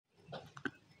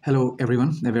Hello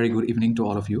everyone, a very good evening to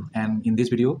all of you. And in this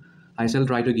video, I shall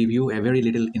try to give you a very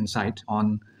little insight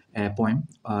on a poem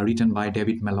written by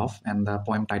David Malouf, and the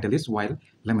poem title is Wild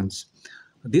Lemons.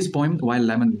 This poem, Wild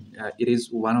Lemon, it is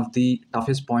one of the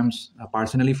toughest poems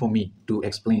personally for me to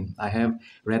explain. I have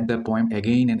read the poem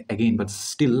again and again, but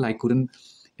still I couldn't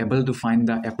able to find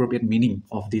the appropriate meaning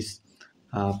of this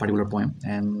particular poem.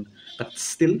 And but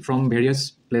still, from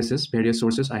various places, various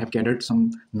sources, I have gathered some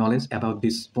knowledge about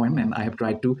this poem, and I have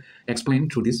tried to explain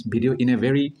through this video in a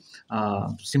very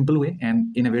simple way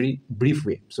and in a very brief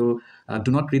way. So do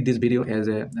not read this video as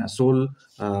a sole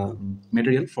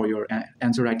material for your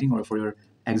answer writing or for your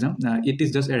exam. It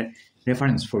is just a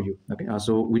reference for you. Okay.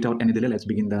 So without any delay, let's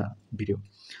begin the video.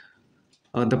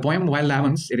 The poem Wild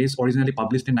Lemons, it is originally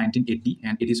published in 1980,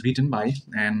 and it is written by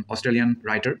an Australian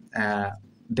writer,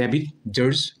 David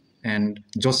George and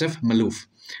Joseph Malouf.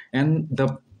 And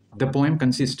the poem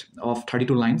consists of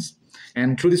 32 lines.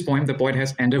 And through this poem, the poet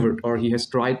has endeavored, or he has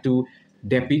tried to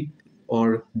depict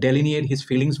or delineate his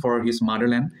feelings for his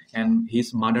motherland and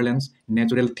his motherland's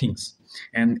natural things.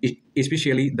 And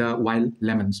especially the wild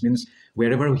lemons, means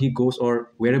wherever he goes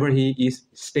or wherever he is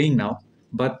staying now,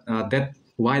 but that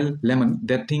wild lemon,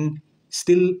 that thing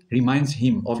still reminds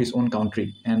him of his own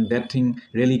country, and that thing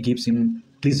really gives him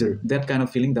pleasure. That kind of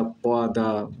feeling the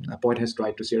poet has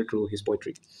tried to share through his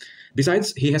poetry.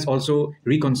 Besides, he has also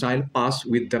reconciled past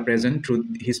with the present through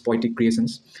his poetic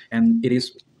creations, and it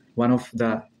is one of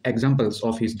the examples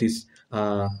of his this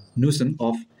notion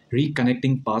of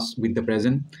reconnecting past with the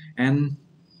present. And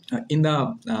in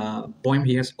the poem,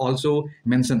 he has also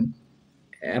mentioned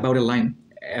about a line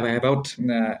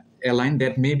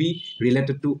that may be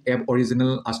related to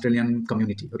Aboriginal Australian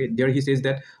community. Okay, there he says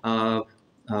that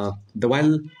the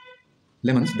wild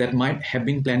lemons that might have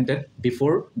been planted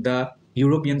before the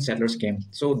European settlers came.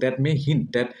 So that may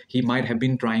hint that he might have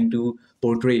been trying to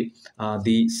portray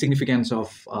the significance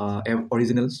of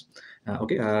Aboriginals.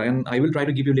 And I will try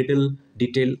to give you little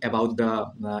detail about the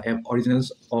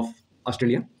Aboriginals of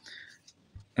Australia.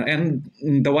 And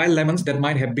the wild lemons that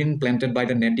might have been planted by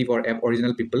the native or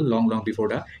Aboriginal people long before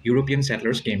the European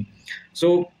settlers came.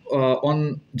 So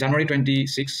on January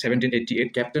 26,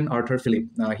 1788, Captain Arthur Phillip,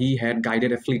 he had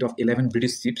guided a fleet of 11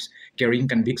 British ships carrying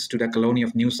convicts to the colony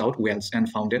of New South Wales and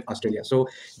founded Australia. So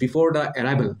before the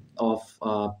arrival of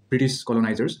British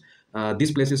colonizers,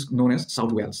 this place is known as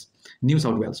South Wales, New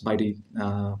South Wales by the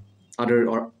other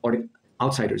or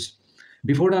outsiders.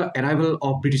 Before the arrival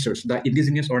of Britishers, the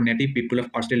indigenous or native people of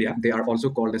Australia, they are also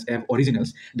called as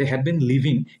Aboriginals, they had been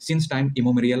living since time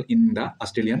immemorial in the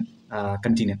Australian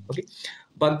continent. Okay,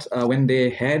 but when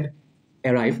they had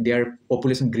arrived, their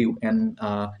population grew, and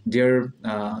the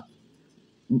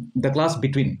class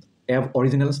between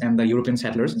Aboriginals and the European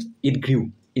settlers, it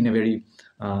grew in a very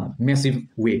massive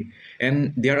way.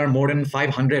 And there are more than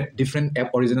 500 different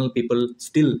Aboriginal people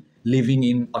still living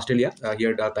in Australia.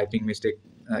 Here the typing mistake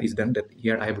is done, that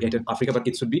here I have written Africa, but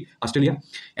it should be Australia.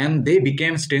 And they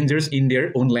became strangers in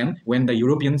their own land when the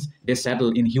Europeans, they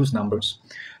settled in huge numbers.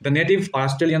 The native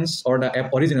Australians or the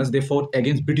Aboriginals, they fought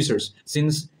against Britishers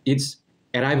since its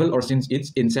arrival or since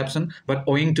its inception, but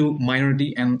owing to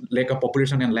minority and lack of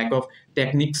population and lack of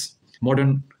techniques,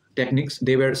 modern techniques,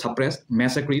 they were suppressed,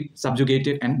 massacred,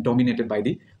 subjugated, and dominated by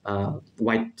the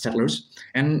white settlers.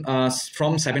 And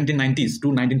from 1790s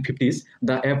to 1950s,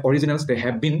 the Aboriginals, they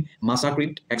have been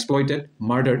massacred, exploited,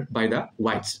 murdered by the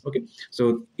whites. Okay,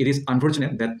 so it is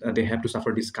unfortunate that they have to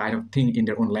suffer this kind of thing in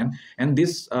their own land. And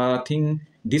this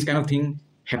kind of thing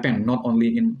happened not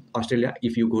only in Australia.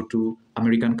 If you go to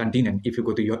American continent, if you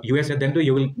go to USA, then too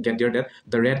you will get there that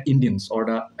the Red Indians or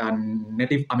the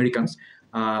Native Americans,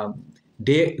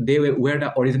 they were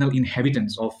the original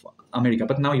inhabitants of America.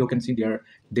 But now you can see there are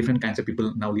different kinds of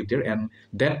people now live there, and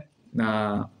that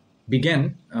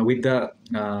began with the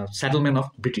settlement of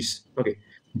British. Okay,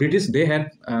 British, they had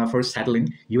first settled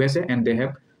in USA, and they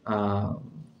have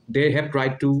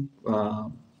tried to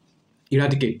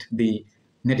eradicate the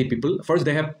native people. First,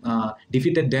 they have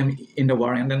defeated them in the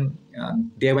war, and then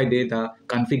day by day the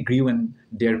conflict grew and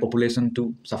their population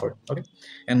too suffered. Okay,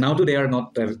 and now too they are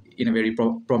not in a very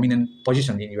prominent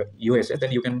position in USA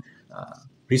that you can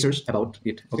research about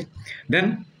it. Okay,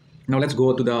 then now let's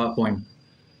go to the poem.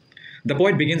 The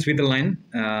poet begins with the line,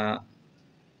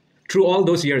 through all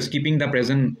those years, keeping the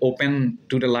present open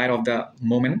to the light of the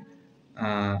moment,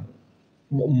 that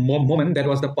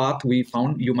was the path we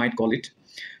found, you might call it.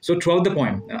 So throughout the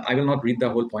poem, I will not read the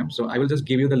whole poem, so I will just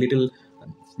give you the little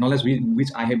knowledge which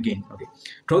I have gained. Okay,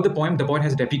 throughout the poem, the poet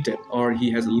has depicted, or he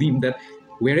has lived, that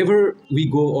wherever we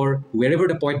go or wherever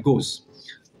the poet goes,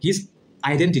 his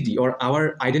identity or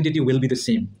our identity will be the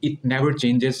same. It never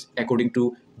changes according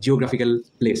to geographical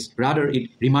place. Rather, it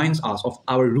reminds us of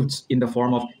our roots in the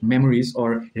form of memories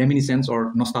or reminiscence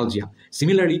or nostalgia.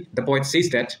 Similarly, the poet says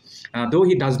that though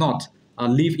he does not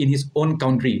live in his own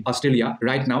country, Australia,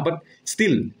 right now, but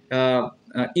still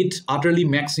it utterly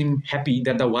makes him happy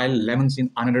that the wild lemons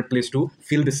in another place too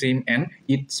feel the same, and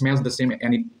it smells the same,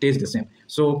 and it tastes the same.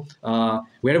 So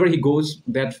wherever he goes,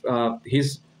 that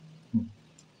his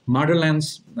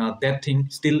motherlands, that thing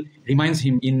still reminds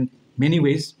him in many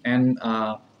ways, and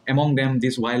among them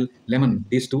this wild lemon,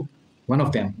 these two, one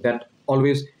of them that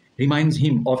always reminds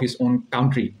him of his own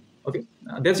country. Okay,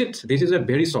 that's it. This is a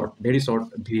very short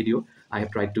video. I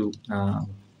have tried to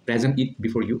present it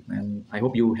before you, and I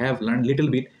hope you have learned a little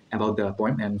bit about the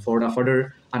poem, and for the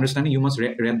further understanding you must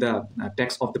read the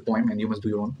text of the poem, and you must do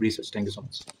your own research. Thank you so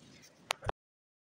much.